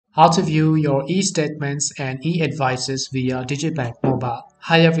How to view your eStatements and eAdvices via Digibank mobile.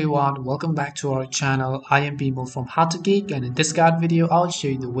 Hi everyone, welcome back to our channel. I am Bimo from How to Geek, and in this guide video I'll show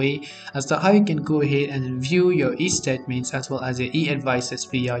you the way as to how you can go ahead and view your eStatements as well as your eAdvices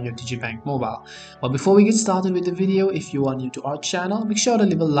via your Digibank mobile. But before we get started with the video, if you are new to our channel, make sure to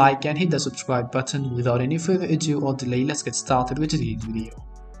leave a like and hit the subscribe button. Without any further ado or delay, let's get started with today's video.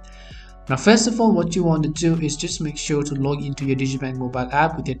 Now, first of all, what you want to do is just make sure to log into your Digibank mobile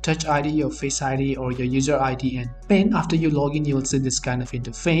app with your Touch ID, your Face ID, or your user ID and PIN. After you log in, you will see this kind of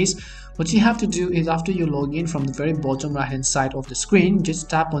interface. What you have to do is, after you log in, from the very bottom right hand side of the screen, just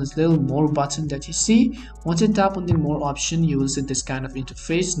tap on this little more button that you see. Once you tap on the more option, you will see this kind of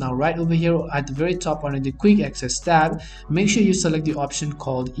interface. Now, right over here at the very top under the quick access tab, make sure you select the option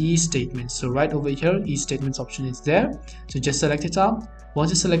called eStatements. So right over here, eStatements option is there. So just select it up. Once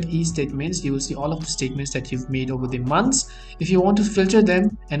you select eStatements, you will see all of the statements that you've made over the months. If you want to filter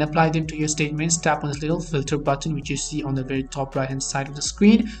them and apply them to your statements, tap on this little filter button which you see on the very top right hand side of the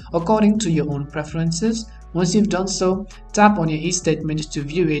screen according to your own preferences. Once you've done so, tap on your eStatement to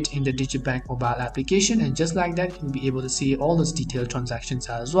view it in the Digibank mobile application, and just like that, you'll be able to see all those detailed transactions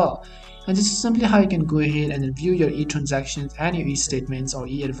as well. And this is simply how you can go ahead and view your e-transactions and your eStatements or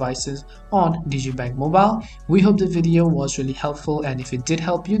eAdvices on Digibank mobile. We hope the video was really helpful, and if it did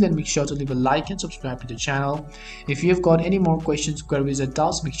help you, then make sure to leave a like and subscribe to the channel. If you've got any more questions, queries or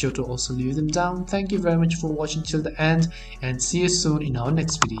doubts, make sure to also leave them down. Thank you very much for watching till the end, and see you soon in our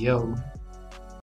next video.